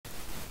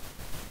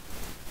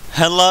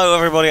Hello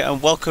everybody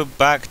and welcome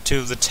back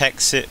to the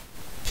Texxit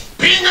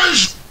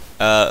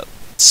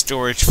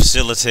storage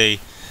facility.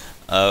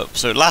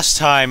 So last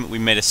time we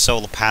made a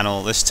solar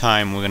panel, this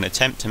time we're going to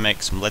attempt to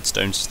make some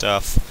leadstone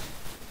stuff.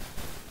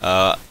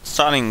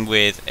 Starting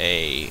with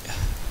an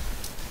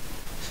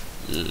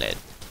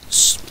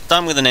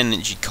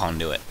energy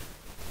conduit.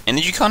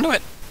 Energy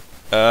conduit?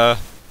 Where's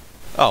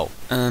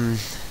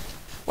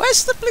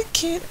the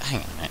blinking? Hang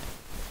on a minute.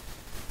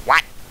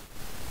 What?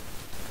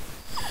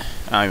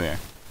 Oh, here.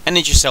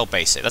 Energy cell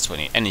basic, that's what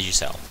we need. Energy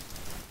cell.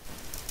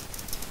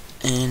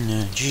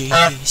 Energy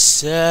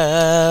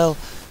cell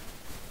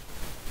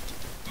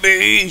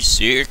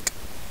basic.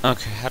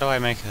 Okay, how do I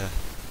make a...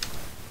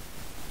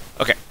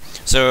 Okay,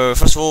 so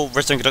first of all,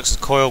 redstone conducts a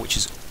coil, which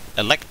is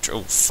electro...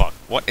 Oh, fuck.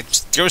 What?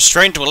 It goes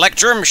straight to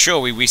electrum? Sure,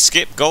 we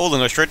skip gold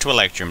and go straight to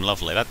electrum.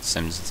 Lovely, that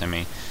seems to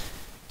me...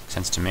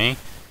 sense to me.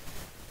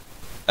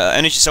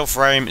 Energy cell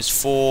frame is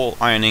 4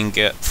 iron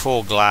ingot,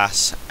 4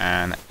 glass,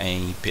 and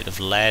a bit of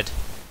lead.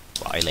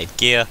 Well, I laid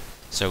gear,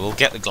 so we'll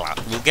get the glass.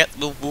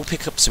 We'll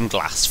pick up some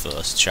glass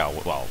first, shall we?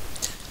 Well,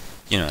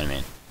 you know what I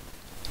mean.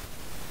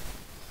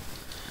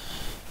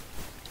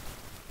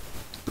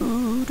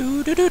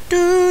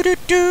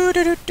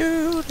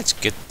 Let's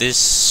get this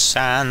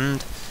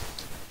sand.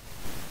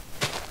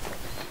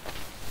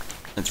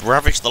 Let's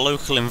ravage the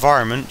local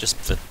environment just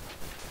for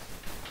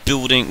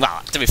building.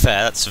 Well, to be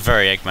fair, that's a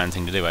very Eggman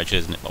thing to do, actually,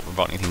 isn't it? What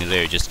Robotnik thing to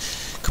do, just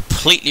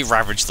completely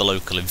ravage the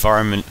local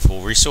environment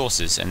for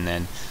resources, and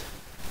then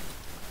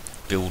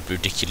build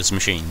ridiculous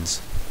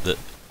machines that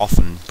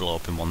often blow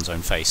up in one's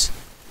own face.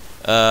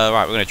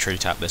 Right, we're going to tree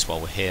tap this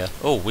while we're here.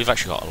 Oh, we've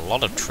actually got a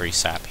lot of tree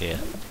sap here.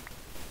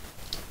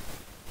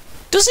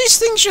 Does these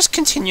things just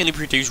continually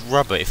produce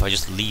rubber if I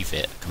just leave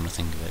it? Come to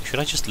think of it, should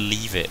I just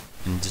leave it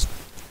and just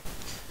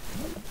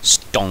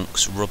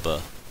stonks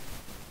rubber?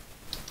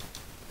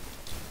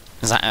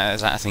 Is that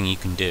a thing you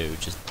can do?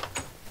 Just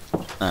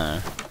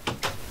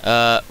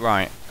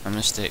right. I'm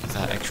gonna stick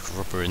that extra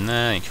rubber in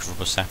there. Extra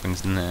rubber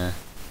saplings in there.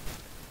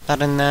 That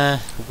in there.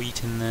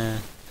 Wheat in there.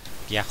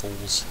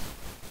 Yapples.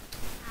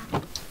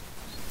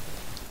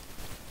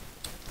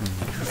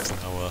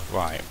 Flour.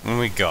 Right. What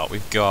we got?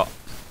 We've got.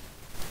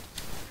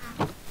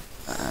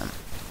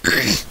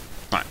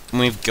 Right.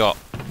 We've got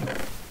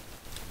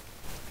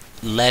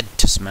lead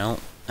to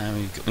smelt,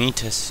 and we need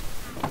to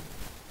smelt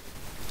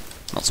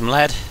some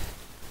lead.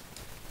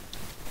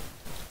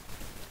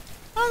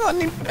 I got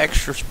any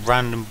extra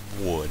random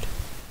wood?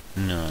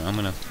 No, I'm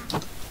gonna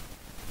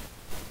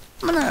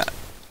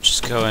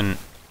just go and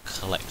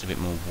collect a bit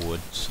more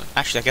wood. So,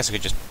 actually, I guess I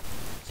could just,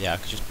 yeah, I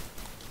could just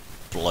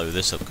blow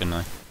this up, couldn't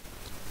I?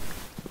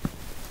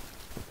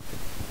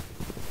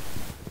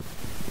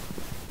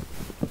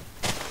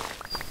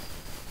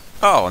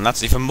 Oh, and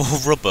that's even more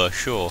rubber,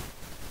 sure.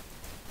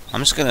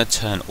 I'm just gonna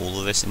turn all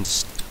of this into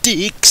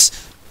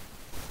sticks.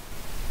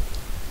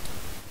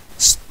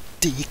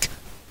 Stick.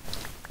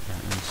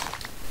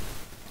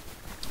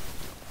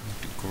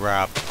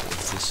 Grab all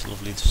of this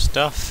lovely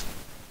stuff.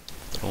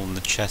 Put it all in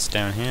the chest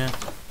down here.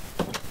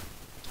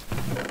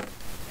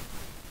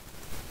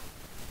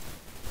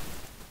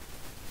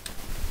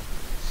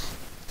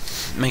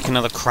 Make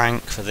another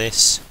crank for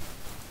this.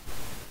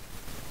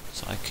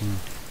 So I can...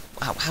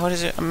 How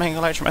does it make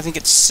electrum? I think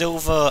it's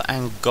silver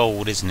and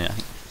gold, isn't it?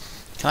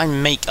 Can I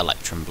make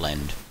electrum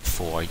blend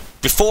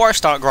before I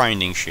start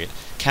grinding shit?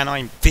 Can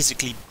I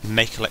physically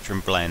make electrum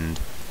blend?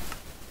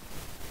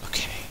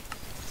 Okay.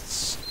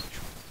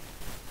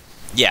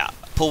 Yeah,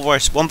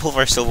 one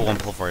pulverized silver, one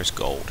pulverized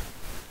gold.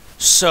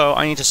 So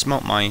I need to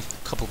smelt my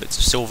couple bits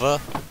of silver,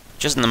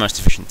 which isn't the most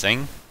efficient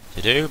thing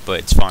to do, but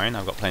it's fine.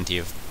 I've got plenty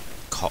of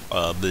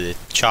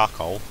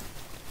charcoal.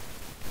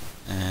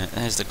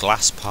 There's the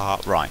glass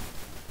part. Right.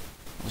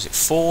 Was it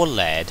 4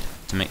 lead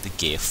to make the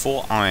gear,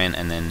 4 iron,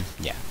 and then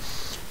yeah.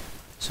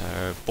 So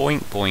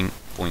boink, boink,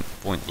 boink,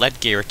 boink. Lead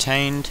gear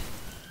attained.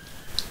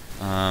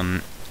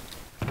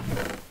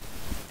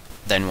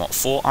 Then what,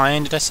 4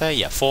 iron did I say?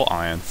 Yeah, 4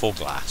 iron, 4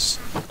 glass.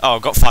 Oh,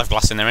 I've got 5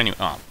 glass in there anyway.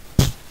 Oh.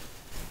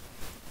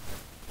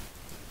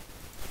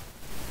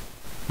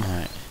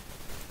 Right.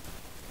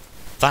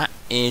 That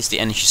is the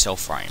energy cell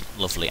frame.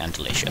 Lovely and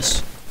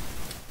delicious.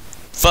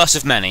 First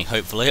of many,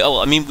 hopefully. Oh,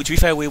 I mean, to be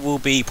fair, we will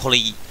be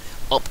probably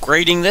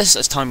upgrading this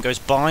as time goes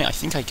by. I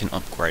think I can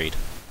upgrade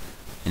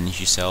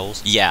energy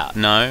cells. Yeah,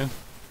 no.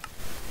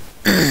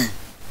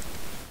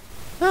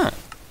 Huh.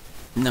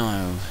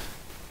 No.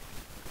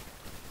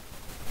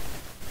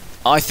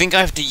 I think I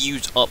have to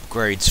use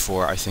upgrades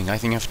for it, I think I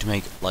have to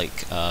make,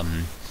 like,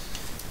 upgrade.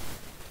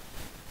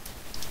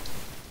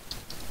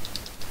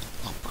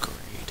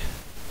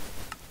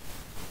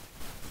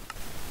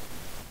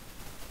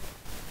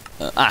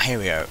 Here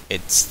we go.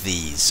 It's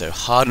these. So,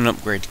 harden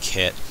upgrade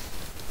kit.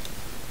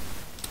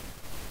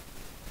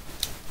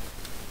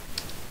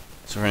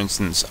 So, for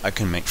instance, I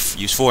can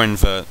use 4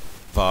 invert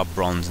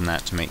bronze and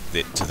that to make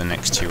it to the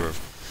next tier of...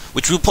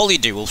 Which we'll probably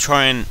do. We'll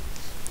try and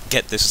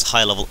get this as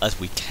high level as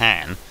we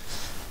can.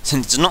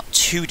 Since it's not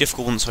too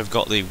difficult once I've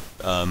got the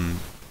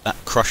that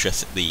crusher,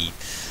 the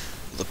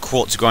the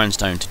quartz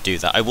grindstone to do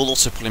that. I will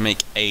also probably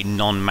make a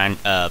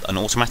an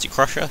automatic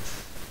crusher,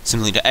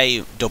 simply to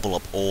A, double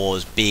up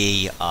ores,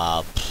 B,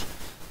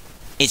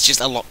 it's just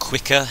a lot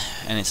quicker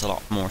and it's a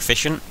lot more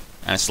efficient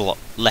and it's a lot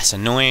less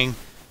annoying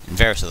and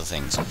various other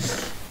things.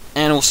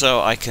 And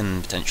also I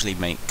can potentially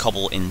make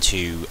cobble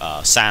into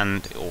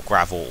sand or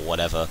gravel or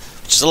whatever,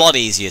 which is a lot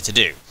easier to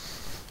do.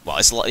 Well,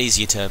 it's a lot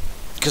easier to,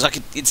 because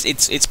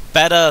it's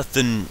better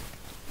than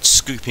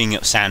scooping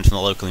up sand from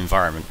the local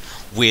environment,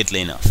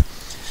 weirdly enough.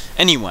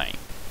 Anyway,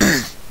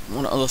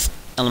 what other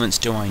elements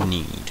do I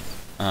need?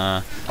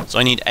 So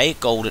I need I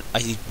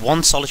need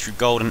 1 solitary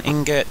golden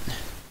ingot,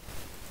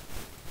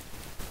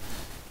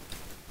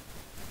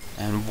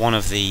 and one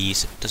of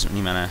these, doesn't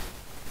really matter.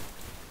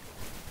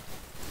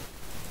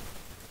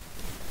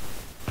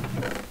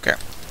 Okay,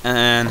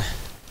 and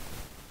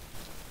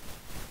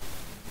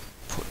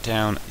put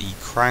down the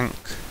crank.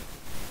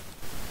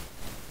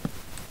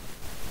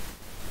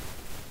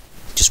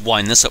 Just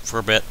wind this up for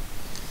a bit.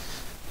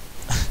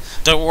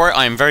 Don't worry,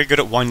 I am very good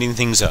at winding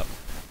things up.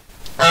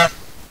 Oh.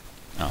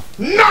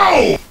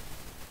 No!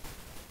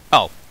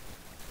 Oh.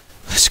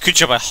 It's a good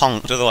job I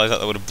honked, otherwise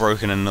that would have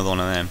broken another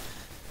one of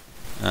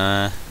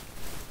them.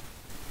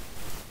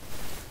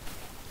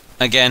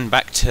 Again,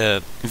 back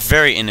to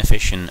very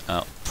inefficient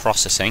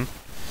processing.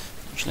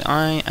 Actually,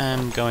 I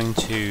am going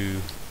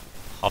to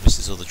harvest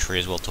this other tree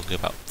as well, talking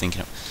about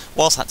thinking of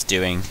whilst that's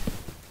doing.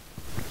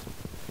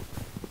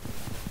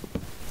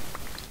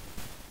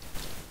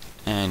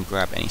 And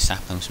grab any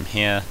saplings from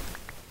here.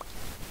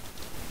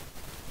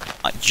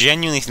 I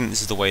genuinely think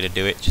this is the way to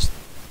do it, just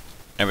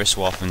every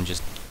so often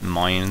just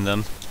mine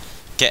them.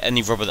 Get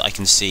any rubber that I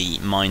can see,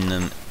 mine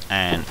them,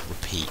 and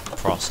repeat the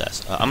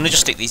process. I'm going to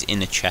just stick these in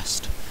the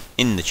chest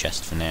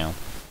for now.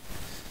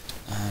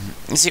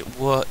 Is it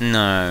worth...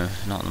 no,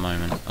 not at the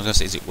moment. I was going to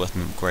say, is it worth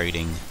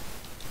upgrading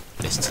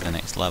this to the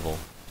next level?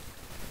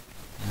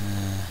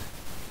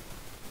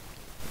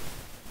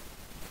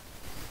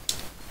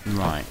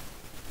 Right.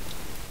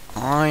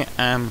 I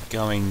am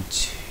going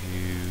to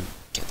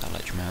get that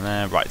electrum out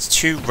there. Right, it's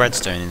 2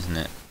 redstone, isn't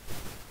it?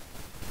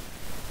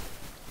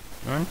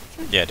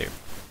 Yeah, I do.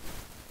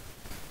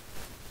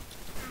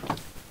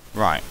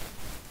 Right.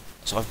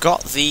 So I've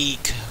got the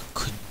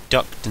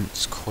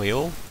conductance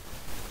coil.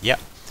 Yep.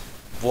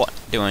 What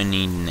do I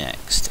need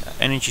next?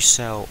 Energy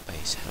cell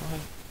base. How do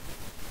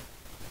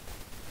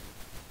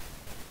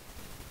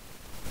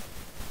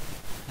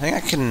I think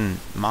I can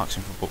mark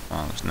some for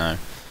bookmarks. No.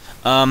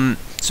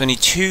 So I need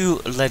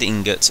 2 lead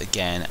ingots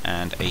again,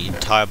 and an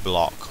entire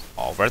block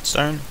of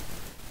redstone.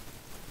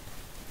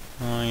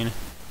 Fine.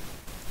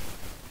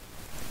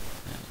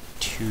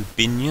 2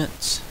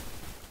 vignettes.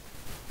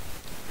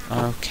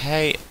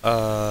 Okay,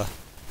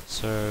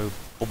 so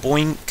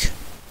boink.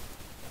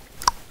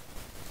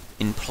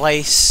 In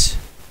place.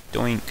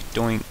 Doink,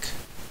 doink.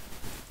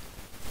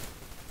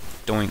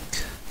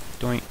 Doink,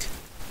 doink.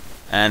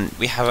 And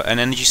we have an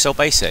energy cell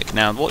basic.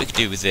 Now, what we can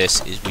do with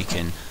this is we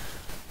can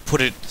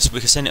put it, so we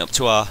can send it up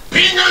to our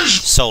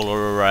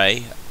solar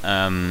array,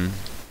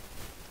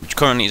 which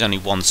currently is only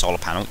 1 solar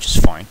panel, which is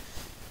fine,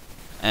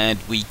 and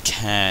we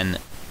can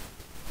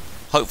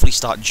hopefully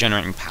start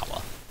generating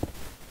power.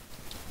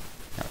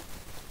 Now,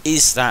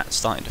 is that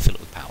starting to fill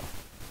it with power?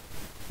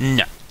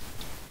 No.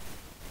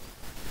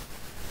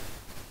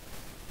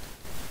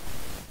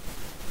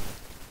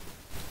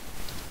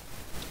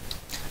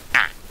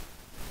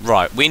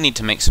 Right, we need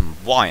to make some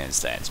wires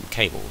there, some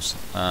cables.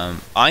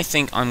 I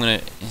think I'm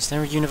gonna... is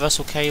there a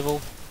universal cable?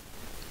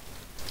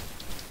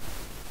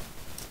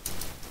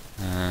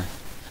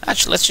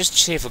 Actually, let's just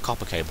see if the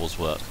copper cables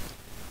work.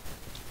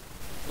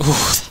 Ooh,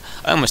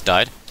 I almost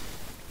died.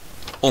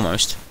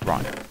 Almost.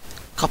 Right.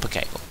 Copper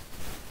cable.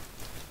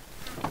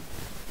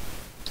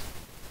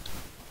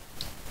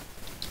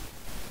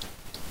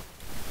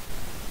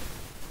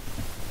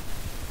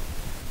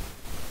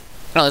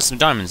 Oh, there's some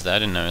diamonds there. I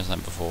didn't notice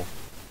that before.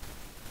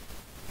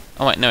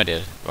 Oh wait, no I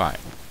did. Right.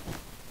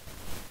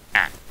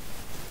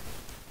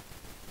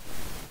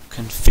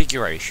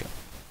 Configuration.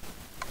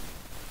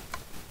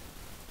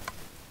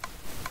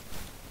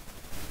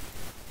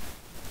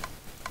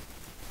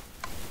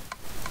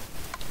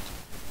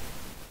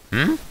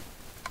 Hmm?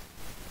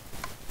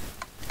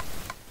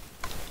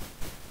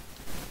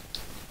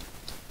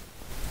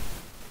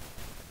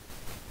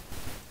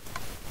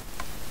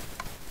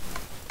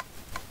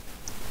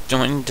 Do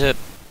I need to...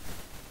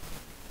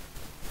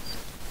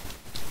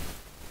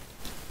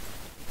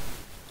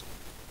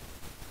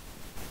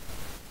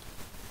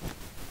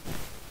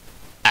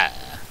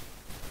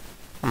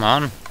 come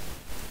on.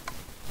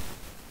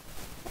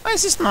 Why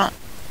is this not...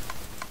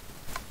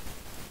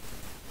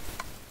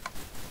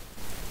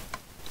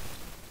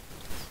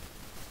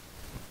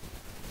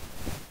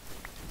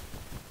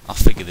 I'll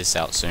figure this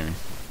out soon.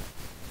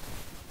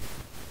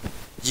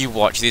 You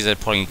watch, these are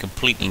probably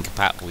completely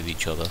incompatible with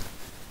each other.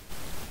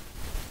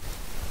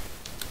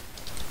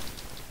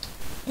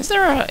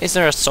 Is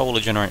there a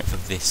solar generator for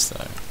this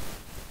though?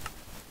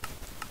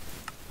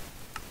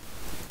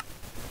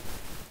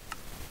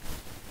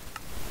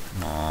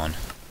 Come on.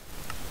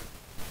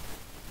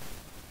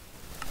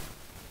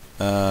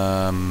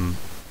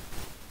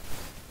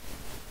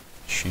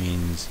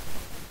 Machines.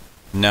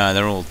 No,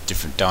 they're all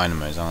different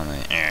dynamos, aren't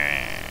they?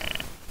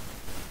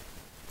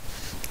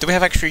 Do we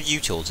have extra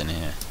utils in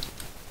here?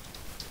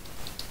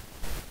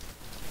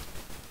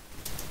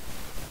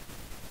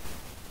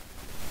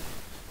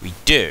 We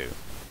do.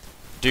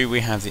 Do we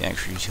have the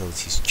extra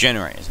utilities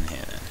generators in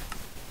here then?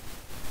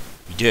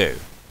 We do.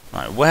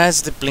 Right,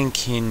 where's the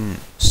blinking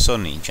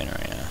sunny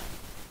generator?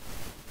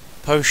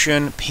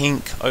 Potion,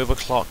 pink,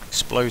 overclock,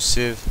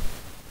 explosive,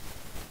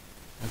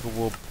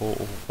 overworld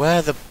portal.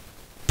 Where the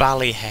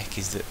bally heck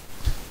is it?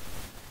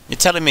 You're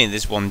telling me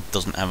this one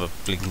doesn't have a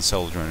blinking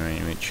solar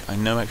generator, which I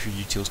know extra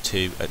utils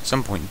 2 at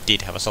some point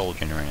did have a solar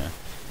generator.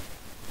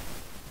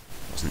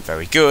 It wasn't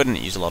very good and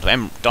it used a lot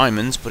of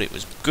diamonds, but it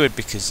was good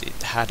because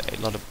it had a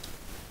lot of...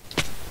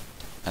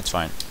 That's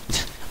fine.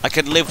 I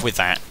could live with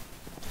that.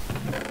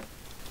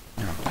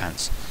 Oh,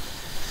 pants.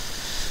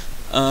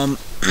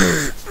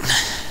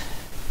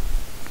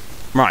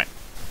 Right.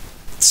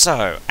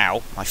 So,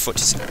 ow, my foot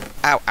is...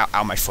 Ow, ow,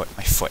 ow, my foot,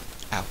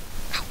 ow,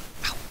 ow,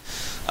 ow.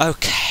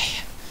 Okay.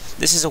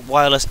 This is a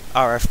wireless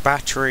RF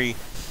battery.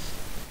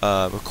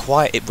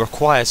 It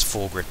requires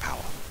 4 grid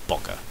power.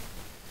 Bogger.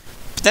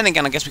 But then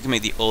again, I guess we can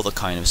make the other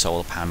kind of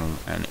solar panel,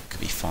 and it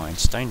could be fine.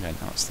 Stone don't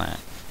know what's that.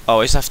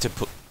 Oh, I just have to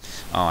put...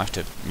 Oh, I have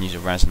to use a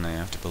resonator. I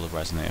have to build a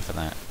resonator for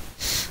that.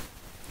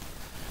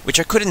 Which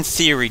I could, in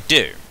theory,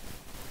 do.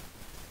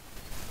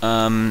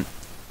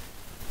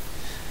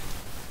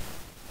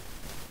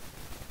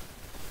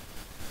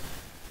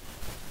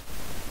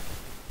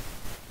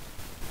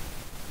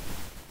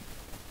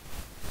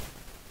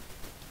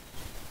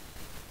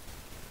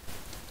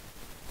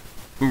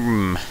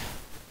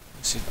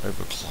 This is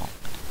overclocked.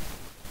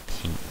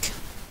 Pink.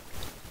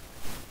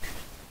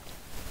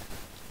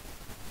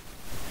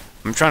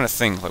 I'm trying to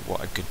think like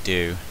what I could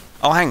do.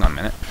 Oh, hang on a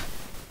minute.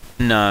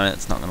 No,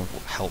 that's not going to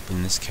help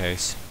in this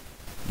case.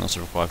 It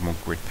also requires more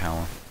grid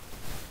power.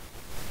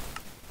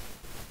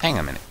 Hang on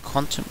a minute.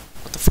 Quantum...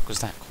 What the fuck was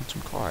that?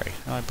 Quantum quarry.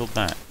 How do I build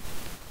that?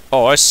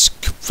 Oh, that's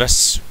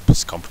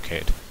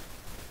complicated.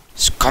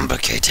 It's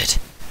complicated.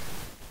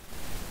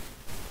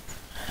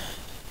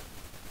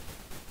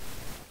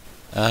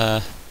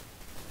 Huh.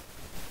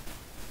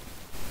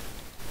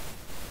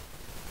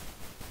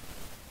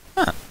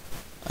 I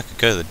could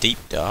go to the deep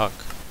dark.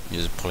 Which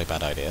is probably a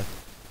bad idea.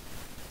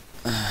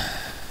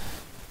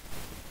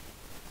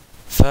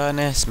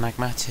 Furnace,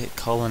 magmatic,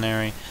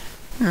 culinary.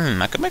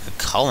 I could make a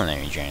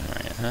culinary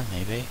generator, huh?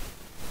 Maybe.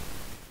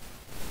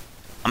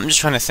 I'm just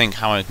trying to think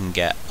how I can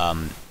get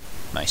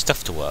my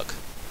stuff to work.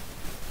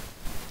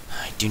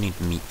 I do need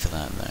meat for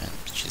that though,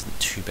 which isn't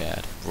too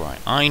bad. Right,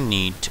 I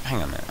need to...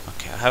 Hang on a minute.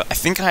 Okay, I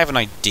think I have an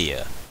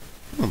idea.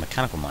 Ooh,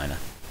 mechanical miner.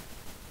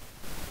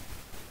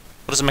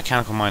 What does a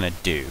mechanical miner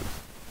do?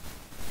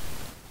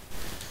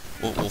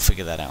 We'll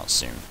figure that out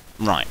soon.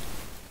 Right.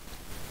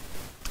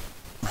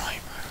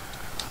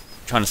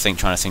 Trying to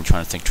think.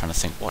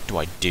 What do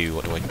I do?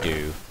 What do I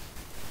do?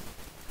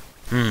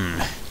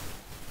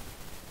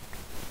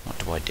 What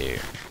do I do?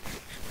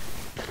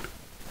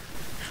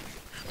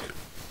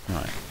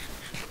 Right.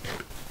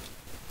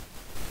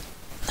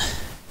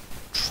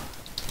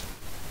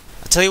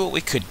 I'll tell you what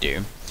we could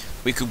do.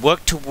 We could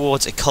work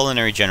towards a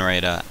culinary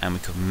generator and we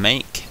could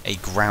make a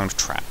ground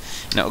trap.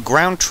 Now, a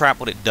ground trap,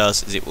 what it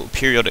does is it will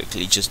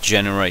periodically just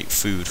generate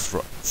food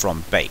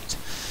from bait.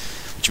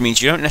 Which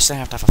means you don't necessarily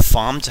have to have a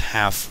farm to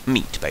have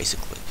meat,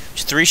 basically.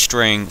 Just 3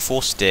 string,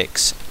 4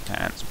 sticks,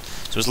 and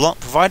so as long,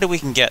 provided we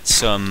can get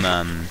some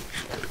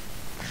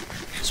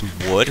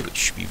wood, which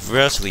should be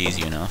relatively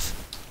easy enough,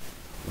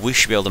 we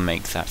should be able to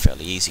make that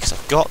fairly easy. Because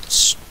I've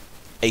got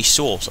a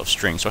source of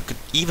string, so I could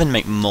even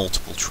make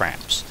multiple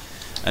traps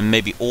and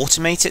maybe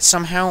automate it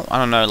somehow. I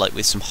don't know, like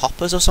with some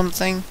hoppers or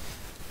something.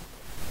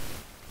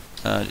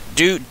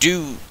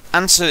 Do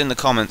answer in the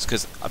comments,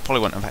 because I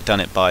probably wouldn't have done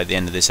it by the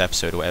end of this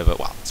episode or whatever.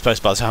 Well, I suppose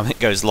by the time it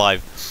goes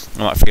live,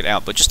 I might figure it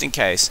out. But just in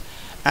case,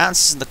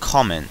 answer in the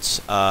comments.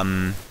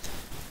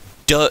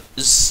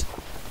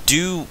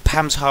 Do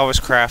Pam's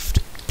Harvestcraft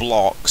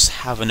blocks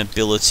have an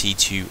ability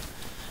to...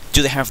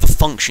 Do they have the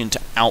function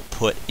to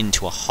output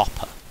into a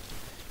hopper?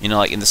 You know,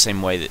 like in the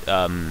same way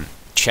that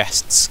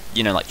chests,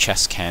 you know, like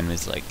chests can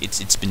with like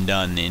it's been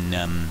done in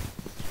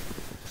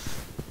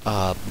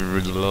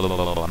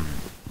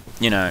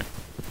you know,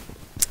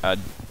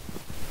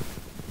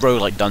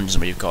 roguelike dungeons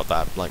where you've got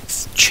that like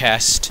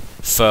chest,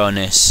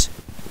 furnace.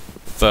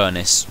 No,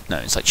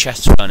 it's like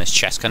chest, furnace,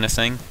 chest kind of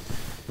thing.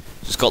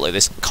 So it's got like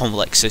this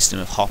complex system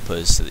of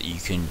hoppers so that you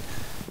can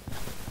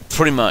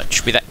pretty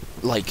much with that,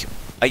 like,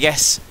 I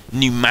guess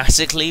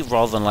pneumatically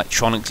rather than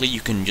electronically, you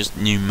can just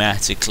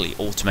pneumatically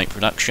automate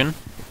production.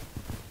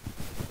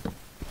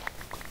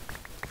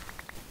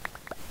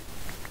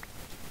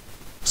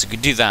 So if you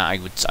could do that, I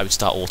would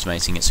start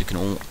automating it so you can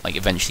all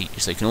eventually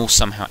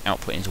somehow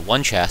output into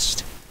one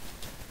chest,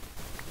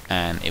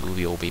 and it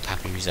will all be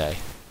papier-mâché,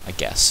 I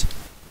guess.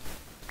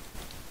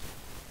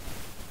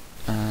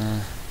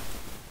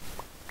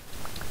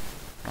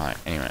 Right.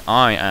 Anyway,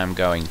 I am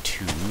going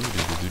to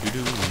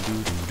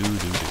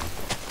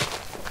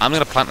I'm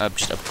gonna plant up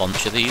just a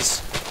bunch of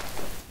these.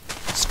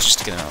 Just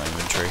to get them out of my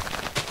inventory.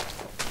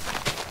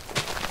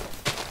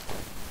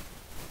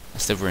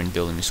 That's the ruined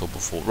building we saw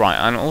before. Right,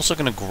 I'm also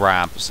gonna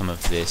grab some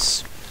of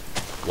this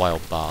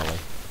wild barley.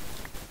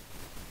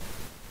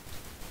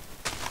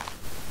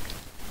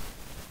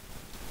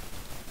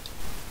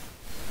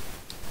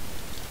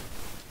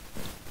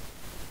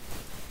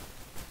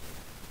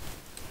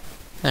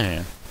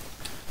 There.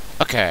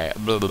 Okay.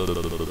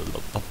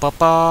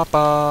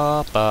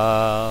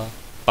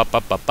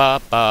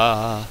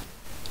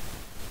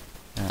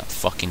 That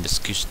fucking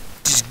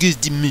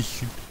disgusting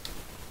mission.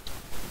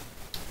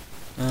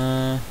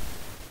 I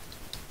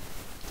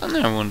don't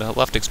know. I wonder. We'll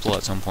have to explore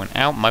at some point.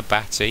 Out, my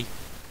batty.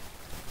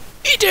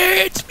 It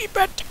hurts me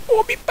batty.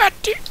 Oh, me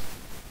batty.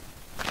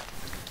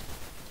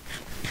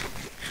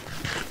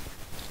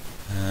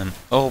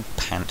 Oh,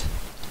 pant.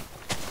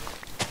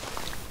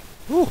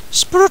 Oh,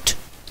 sprout.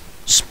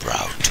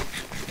 Sprout.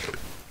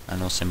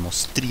 And also more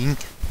string.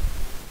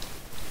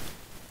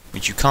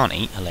 Which you can't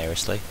eat,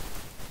 hilariously.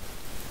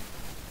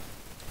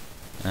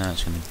 I'm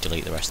just going to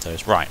delete the rest of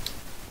those. Right.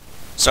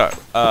 So,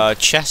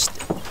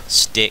 chest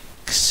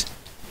sticks.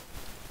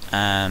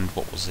 And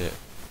what was it?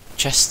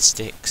 Chest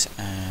sticks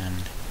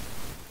and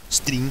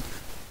string.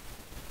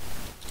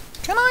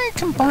 Can I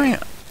combine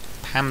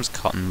Pam's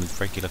cotton with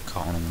regular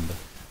cotton? I wonder.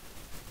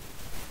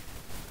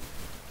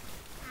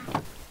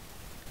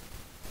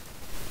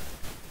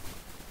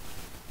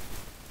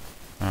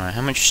 Alright,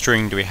 how much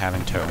string do we have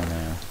in total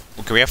now?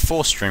 Okay, we have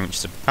 4 string, which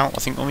is about,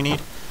 I think, what we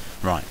need.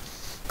 Right.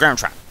 Ground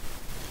trap.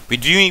 We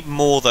do need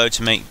more, though,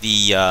 to make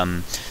the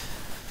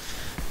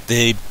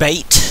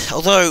bait.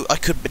 Although, I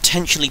could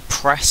potentially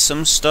press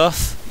some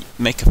stuff.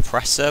 Make a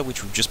presser,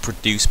 which would just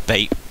produce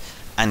bait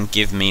and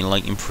give me,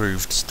 like,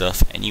 improved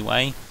stuff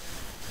anyway.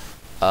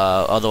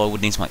 Although I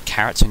would need some, like,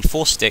 carrots. And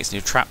 4 sticks,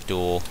 and a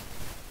trapdoor,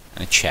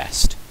 and a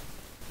chest.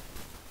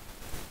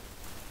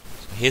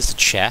 So here's the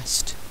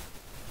chest.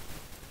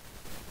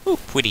 Ooh,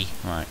 pretty.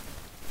 Right.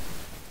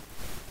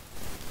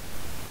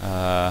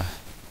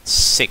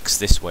 6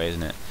 this way,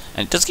 isn't it?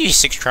 And it does give you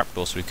 6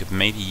 trapdoors, so we could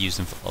maybe use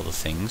them for other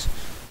things.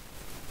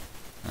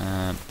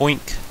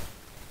 Boink.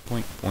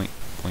 Boink, boink,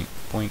 boink,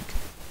 boink.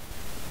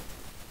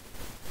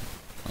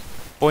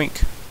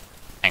 Boink.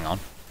 Hang on.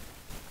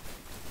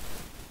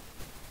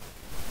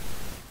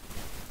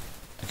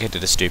 Okay,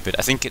 did a stupid.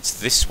 I think it's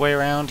this way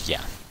around?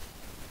 Yeah.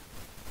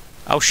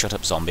 Oh, shut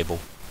up, Zombieball.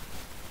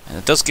 And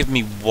it does give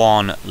me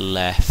 1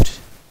 left.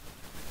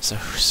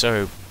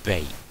 So,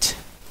 bait.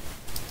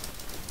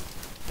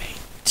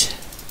 Bait.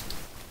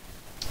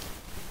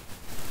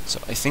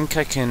 So, I think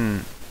I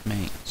can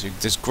make... So,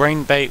 there's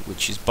grain bait,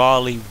 which is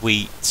barley,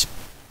 wheat...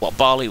 Well,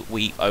 barley,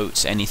 wheat,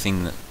 oats,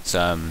 anything that's,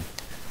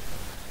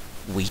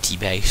 wheaty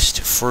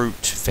based.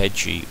 Fruit,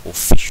 veggie, or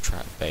fish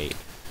trap bait.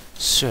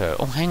 So,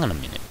 oh, hang on a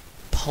minute.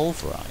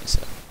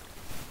 Pulverizer.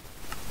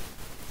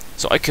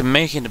 So, I can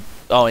make it...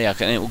 Oh, yeah,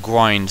 and it will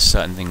grind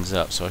certain things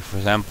up. So, for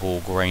example,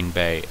 grain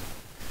bait...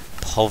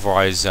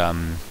 Pulverize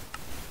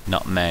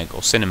nutmeg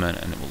or cinnamon,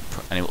 and it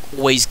will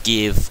always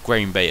give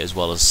grain bait as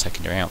well as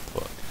secondary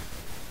output,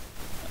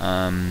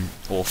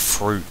 or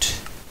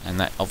fruit, and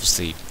that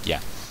obviously,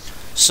 yeah.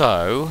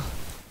 So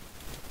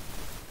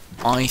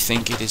I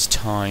think it is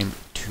time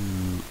to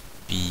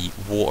be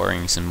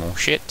watering some more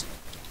shit.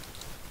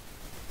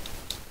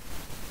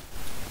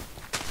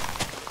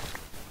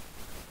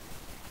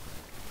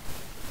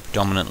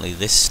 Predominantly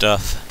this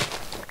stuff,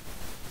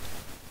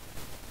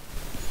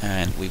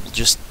 and we will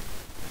just.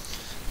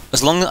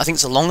 As long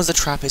as the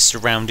trap is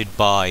surrounded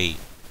by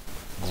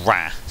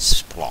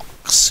grass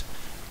blocks,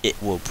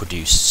 it will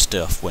produce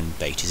stuff when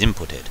bait is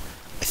inputted.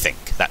 I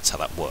think that's how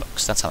that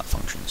works. That's how that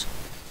functions.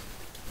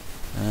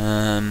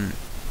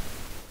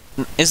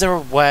 Is there a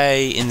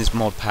way in this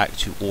mod pack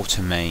to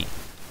automate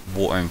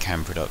watering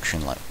can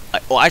production?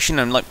 Well, actually,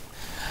 no. Like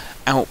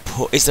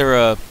output. Is there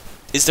a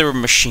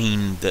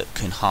machine that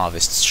can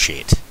harvest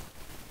shit?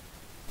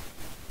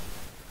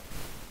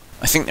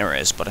 I think there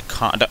is, but I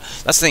can't.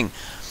 That's the thing.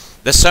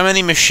 There's so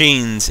many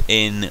machines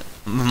in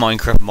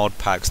Minecraft mod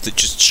packs that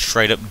just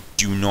straight up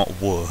do not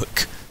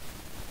work.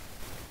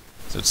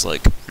 So it's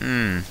like,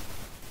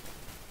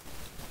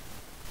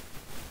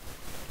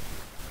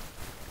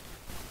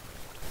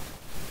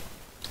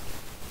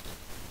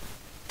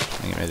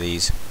 Get rid of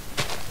these.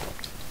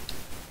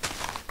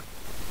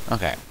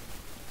 Okay.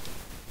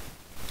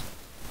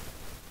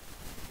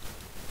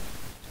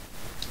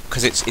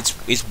 Because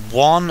it's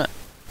one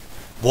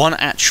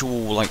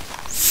actual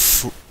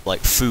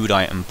like food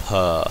item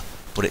per,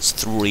 but it's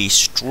 3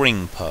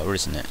 string per,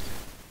 isn't it?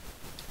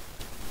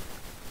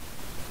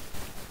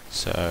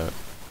 So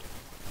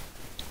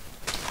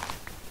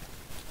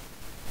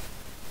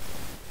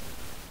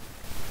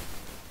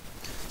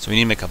we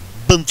need to make a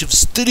bunch of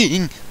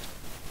string.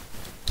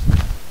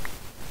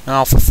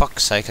 Oh, for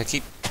fuck's sake! I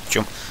keep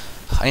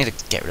I need to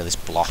get rid of this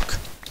block.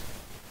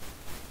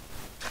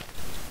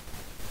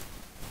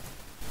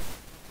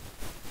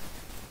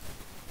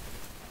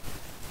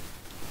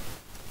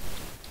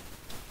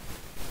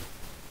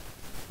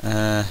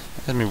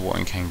 Where's my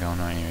watering can going?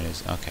 Right, here it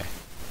is. Okay.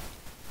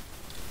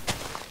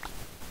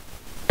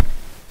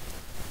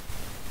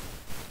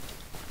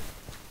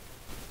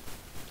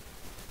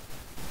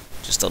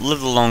 last a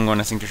little longer,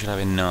 and I think I should have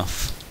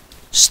enough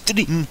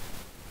string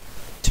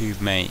to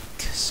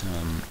make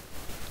some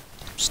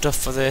stuff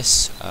for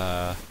this.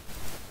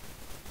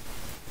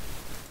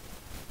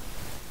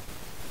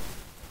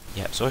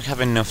 Yeah, so I have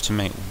enough to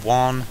make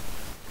one.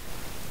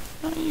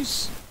 I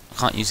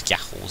can't use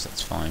gaffles,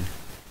 that's fine.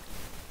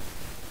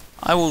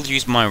 I will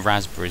use my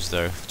raspberries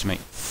though to make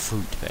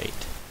fruit bait.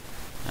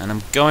 And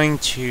I'm going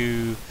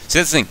to... See,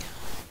 that's the thing.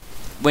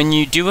 When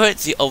you do it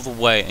the other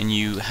way and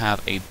you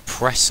have a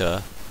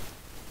presser,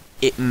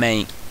 it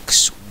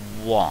makes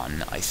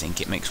one, I think.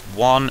 It makes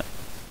one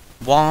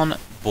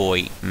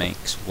boy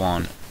makes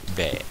one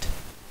bed.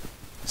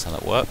 That's how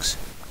that works.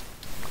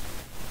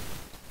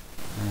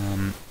 What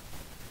I'm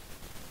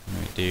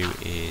going to do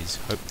is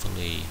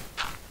hopefully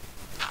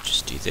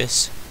just do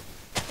this.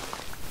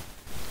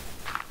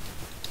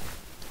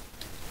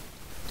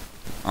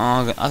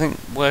 I think,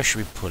 where should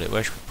we put it?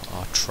 Where should we put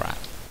our trap?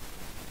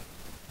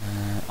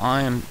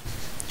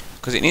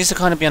 Because it needs to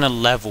kind of be on a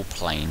level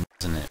plane,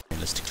 doesn't it,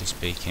 realistically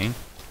speaking?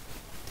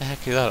 The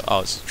heck is that?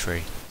 Oh, it's a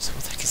tree. So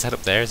what the heck is that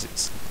up there? Is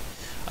it?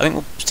 I think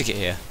we'll stick it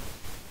here.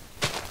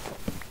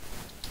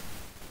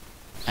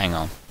 Hang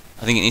on.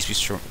 I think it needs to be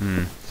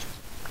strong.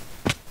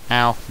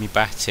 Ow, me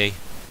batty.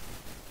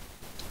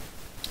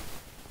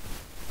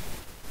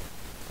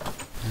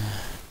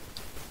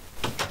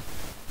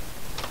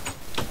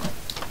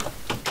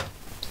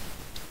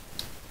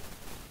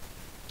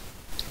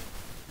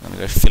 I'm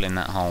gonna go fill in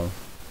that hole.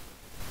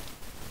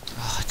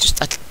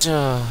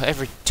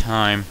 Every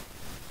time.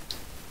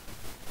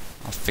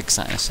 I'll fix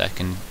that in a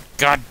second.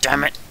 God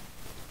damn it!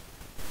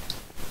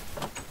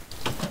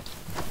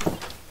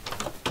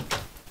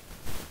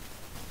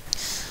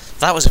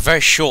 That was a very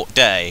short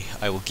day,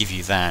 I will give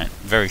you that.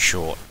 Very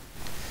short.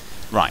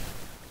 Right.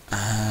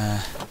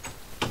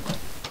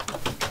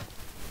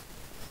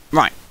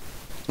 Right.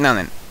 Now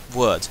then,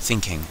 words,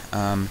 thinking.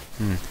 Blah,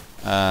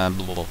 blah,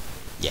 blah.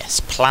 Yes,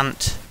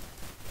 plant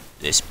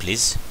this,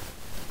 please.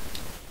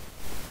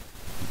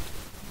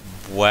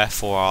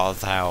 Wherefore art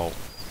thou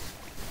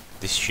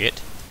this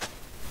shit?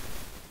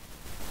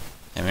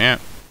 There we go.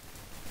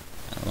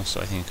 And also,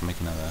 I think I can make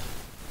another.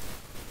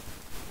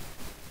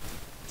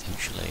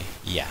 Potentially,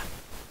 yeah.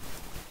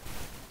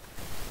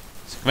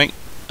 So I can make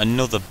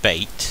another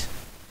bait.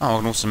 Oh, I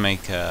can also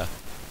make a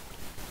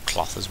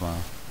cloth as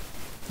well.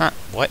 Ah,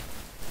 what?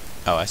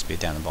 Oh, it has to be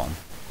down the bottom.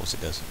 Of course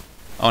it does.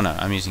 Oh no,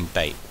 I'm using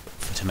bait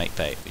to make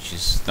bait, which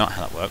is not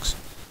how that works.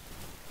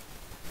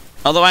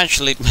 Although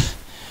actually,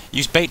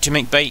 use bait to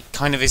make bait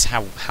kind of is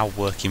how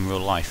work in real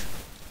life.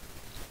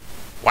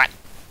 What?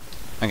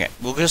 Okay,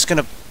 we're just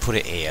gonna put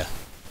it here.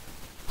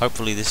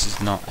 Hopefully this is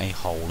not a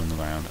hole in the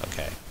ground.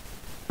 Okay.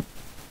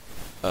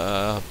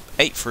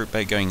 8 fruit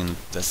bait going in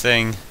the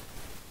thing.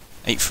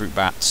 8 fruit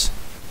bats.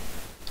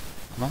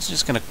 I'm also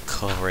just gonna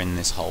cover in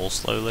this hole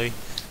slowly,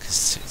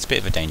 because it's a bit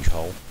of a danger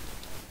hole.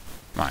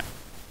 Right.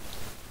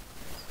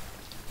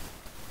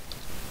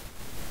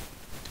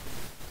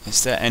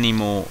 Is there any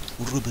more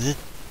rubber?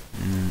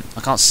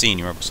 I can't see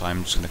any rubber, so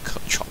I'm just gonna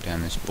chop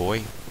down this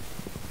boy.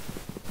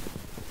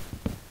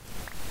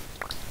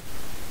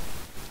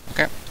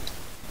 Okay.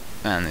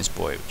 And this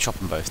boy, chop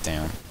them both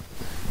down.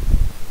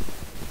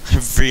 I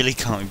really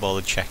can't be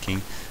bothered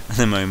checking at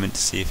the moment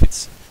to see if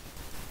it's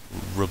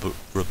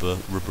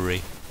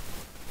rubbery.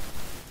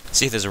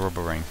 See if there's a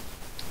rubber ring.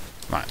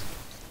 Right.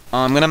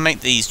 I'm gonna make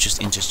these just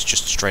into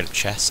just straight up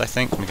chests, I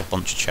think. Make a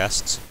bunch of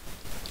chests.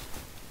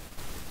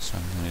 So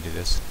I'm gonna do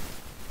this.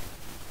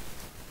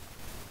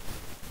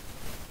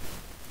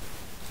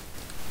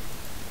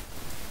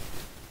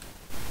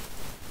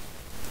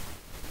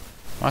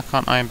 Why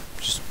can't I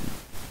just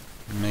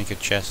make a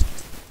chest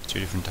with 2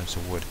 different types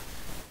of wood?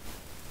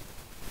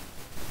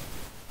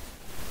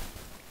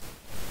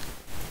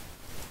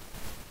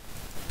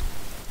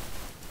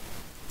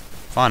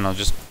 Fine, I'll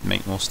just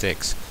make more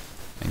sticks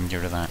and get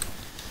rid of that.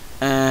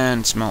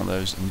 And smelt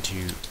those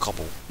into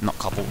cobble. Not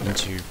cobble,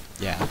 into...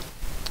 yeah.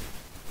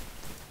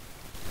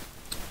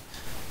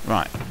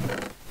 Right.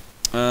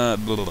 Blah,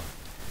 blah, blah.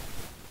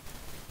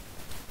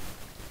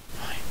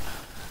 Right.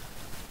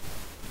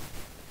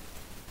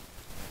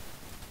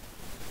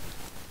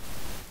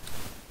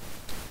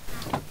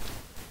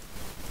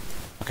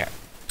 Okay.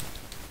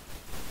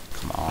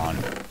 Come on.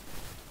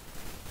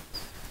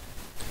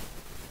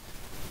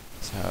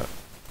 So...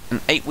 an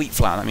 8 wheat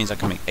flour, that means I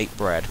can make 8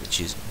 bread, which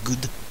is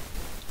good.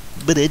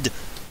 Bread.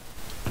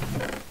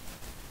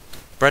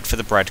 Bread for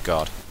the bread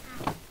god.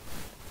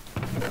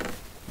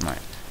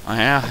 Right. I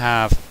now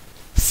have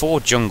 4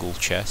 jungle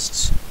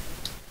chests,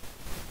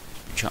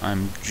 which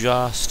I'm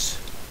just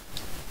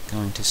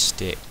going to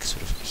stick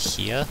sort of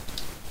here.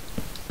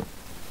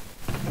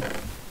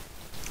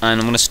 And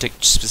I'm going to stick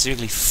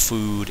specifically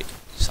food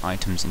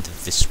items into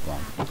this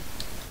one. I'm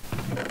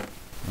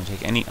going to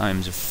take any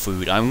items of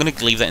food. I'm going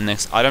to leave that in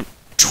this. I don't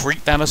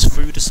treat that as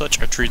food as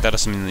such. I treat that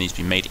as something that needs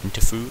to be made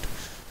into food.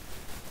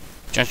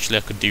 Which actually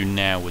I could do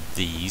now with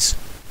these.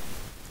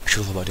 I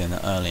should have thought about doing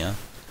that earlier.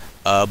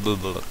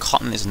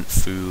 Cotton isn't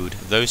food.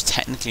 Those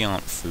technically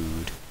aren't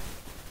food.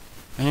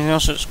 Anything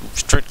else that's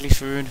strictly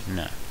food?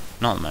 No.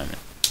 Not at the moment.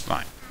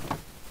 Right.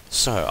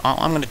 So, what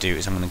I'm going to do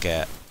is I'm going to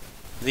get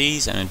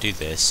these, I'm going to do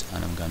this,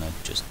 and I'm going to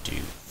just do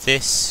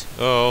this.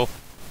 Oh,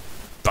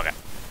 bugger.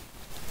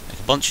 Make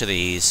a bunch of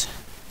these.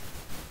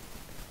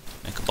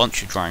 Make a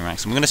bunch of drying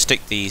racks. I'm going to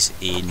stick these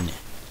in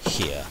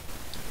here.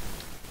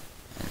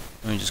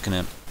 And I'm just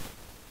going to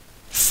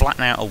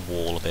flatten out a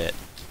wall a bit.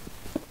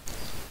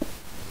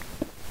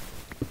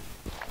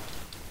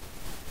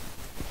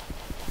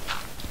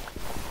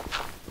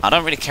 I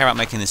don't really care about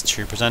making this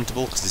too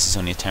presentable, because this is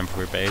only a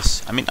temporary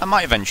base. I mean, I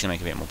might eventually make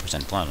it a bit more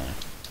presentable, I don't know.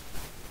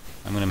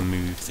 I'm going to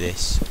move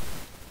this.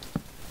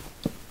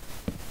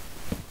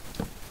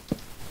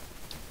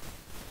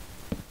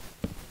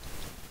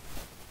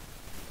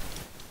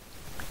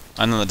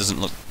 I know that doesn't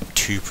look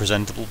too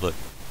presentable, but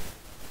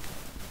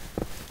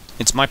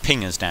it's my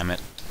pingers, damn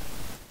it.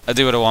 I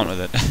do what I want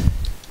with it.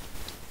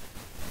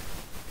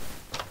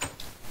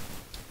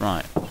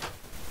 Right.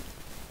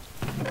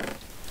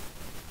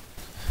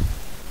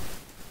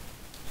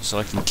 So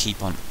I can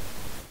keep on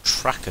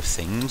track of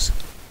things.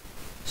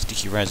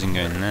 Sticky resin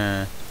going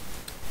there.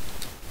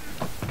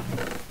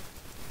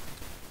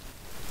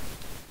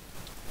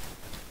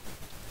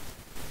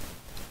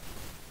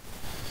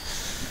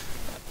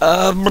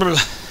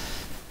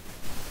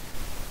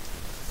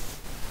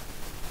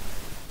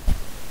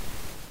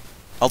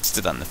 I'll just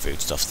do that in the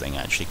food stuff thing,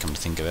 actually, come to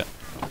think of it.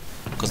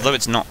 Because though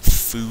it's not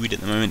food at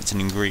the moment, it's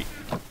an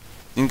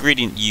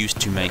ingredient used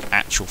to make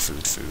actual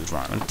food.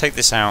 Right, I'm going to take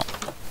this out,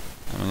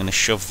 and I'm going to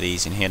shove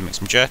these in here to make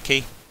some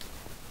jerky.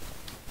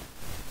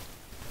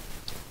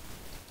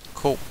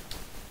 Cool.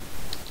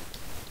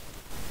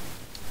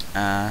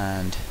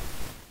 And...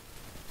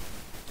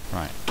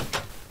 right.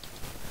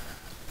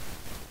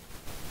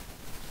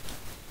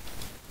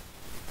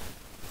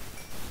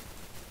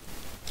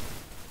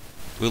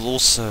 We'll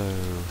also...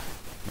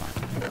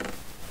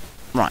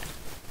 Right.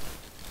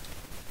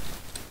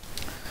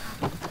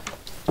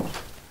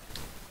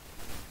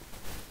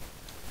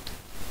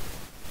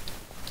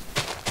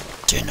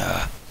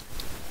 Dinner.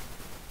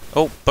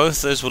 Oh,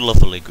 both those were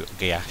lovely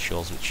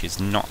gyashials, which is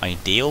not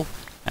ideal,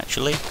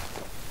 actually.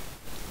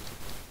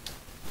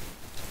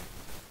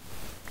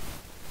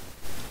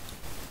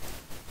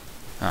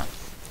 Ah.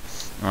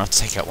 I'll have to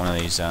take out one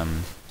of these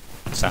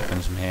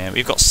saplings from here.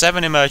 We've got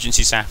 7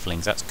 emergency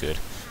saplings, that's good.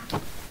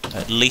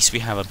 At least we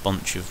have a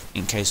bunch of,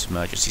 in case of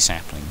emergency,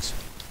 saplings.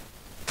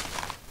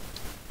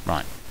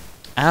 Right.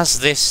 Has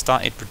this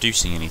started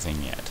producing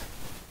anything yet?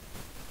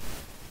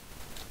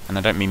 And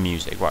I don't mean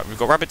music. Right, we've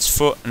got rabbit's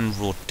foot and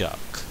raw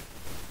duck.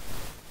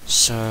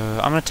 So,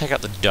 I'm going to take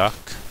out the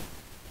duck.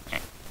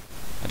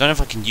 I don't know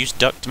if I can use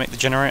duck to make the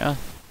generator.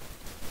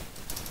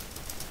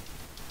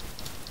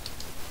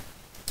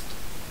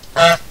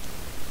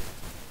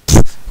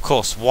 Of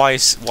course,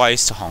 wise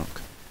to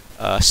honk.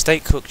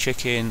 Steak, cooked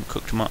chicken,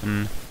 cooked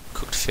mutton,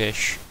 cooked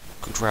fish,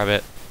 cooked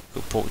rabbit,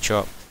 cooked pork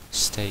chop,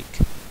 steak.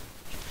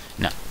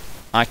 No,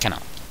 I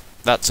cannot.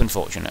 That's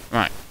unfortunate.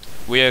 Right,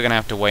 we are going to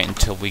have to wait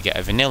until we get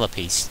a vanilla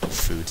piece of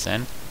food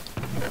then.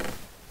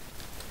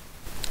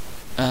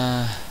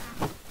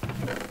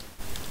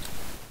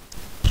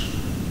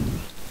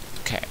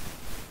 Okay.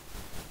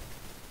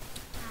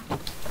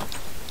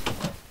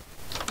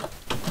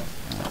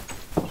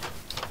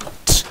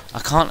 I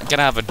can't get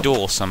out of a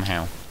door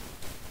somehow.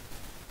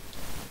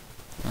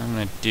 What I'm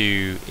going to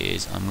do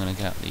is I'm going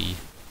to get the...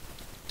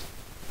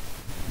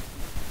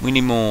 We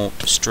need more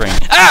string.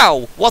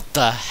 Ow! What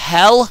the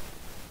hell?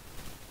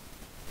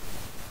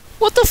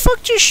 What the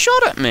fuck just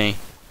shot at me?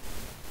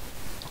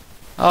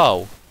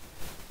 Oh.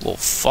 Well,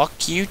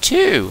 fuck you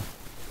too.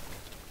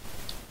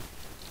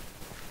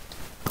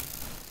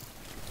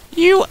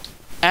 You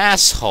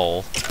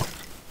asshole.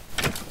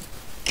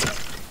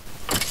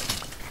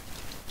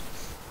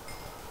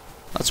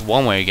 That's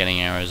one way of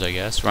getting arrows, I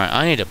guess. Right,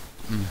 I need to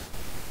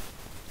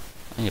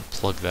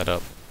plug that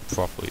up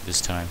properly this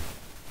time.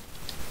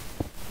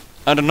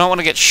 I do not want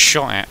to get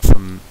shot at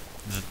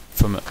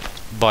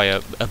by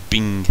a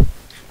bing.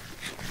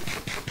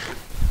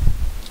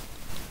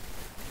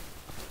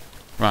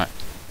 Right.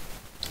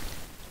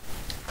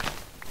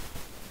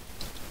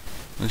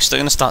 We're still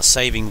going to start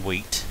saving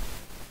wheat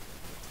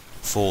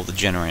for the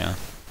generator.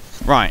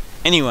 Right.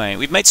 Anyway,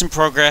 we've made some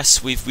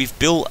progress. We've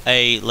built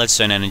a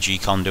leadstone energy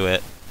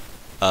conduit,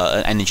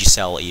 an energy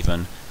cell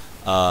even.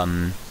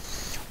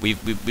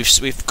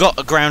 We've got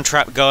a ground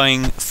trap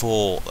going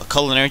for a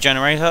culinary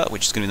generator,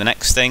 which is going to be the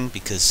next thing,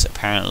 because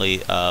apparently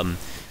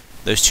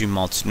those two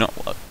mods not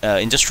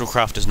industrial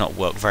craft does not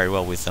work very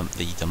well with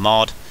the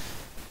mod.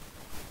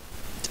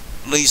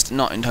 At least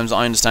not in terms that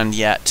I understand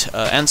yet.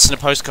 Answer in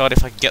a postcard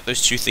if I can get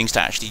those two things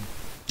to actually,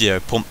 you know,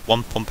 pump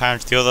power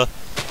into the other.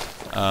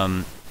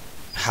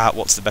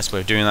 What's the best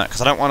way of doing that?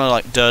 Because I don't want to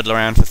like durdle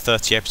around for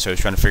 30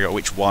 episodes trying to figure out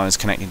which one is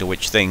connecting to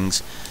which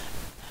things.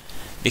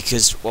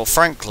 Because, well,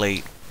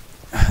 frankly,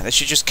 they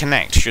should just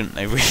connect, shouldn't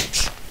they? Really?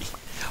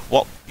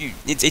 What?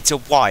 It's a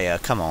wire.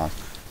 Come on.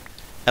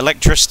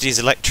 Electricity is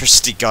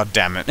electricity. God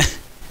damn it.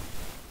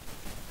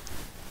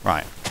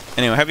 Right.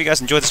 Anyway, I hope you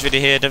guys enjoyed this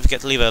video here. Don't forget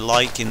to leave a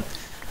like and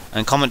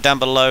comment down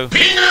below.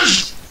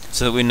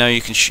 so that we know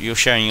you're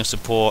sharing your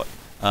support,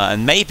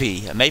 and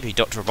maybe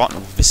Dr. Robotnik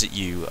will visit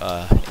you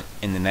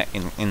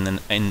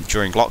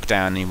during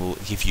lockdown, and he will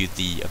give you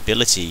the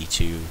ability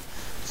to.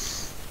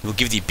 It will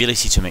give the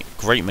ability to make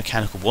great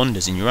mechanical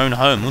wonders in your own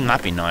home. Wouldn't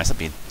that be nice? That'd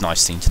be a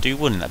nice thing to do,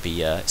 wouldn't that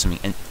be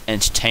something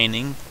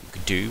entertaining you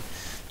could do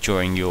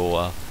during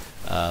your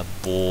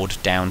bored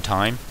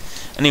downtime?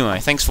 Anyway,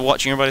 thanks for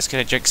watching, everybody. It's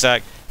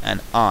Jexak, and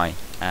I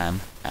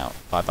am out.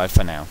 Bye bye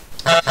for now.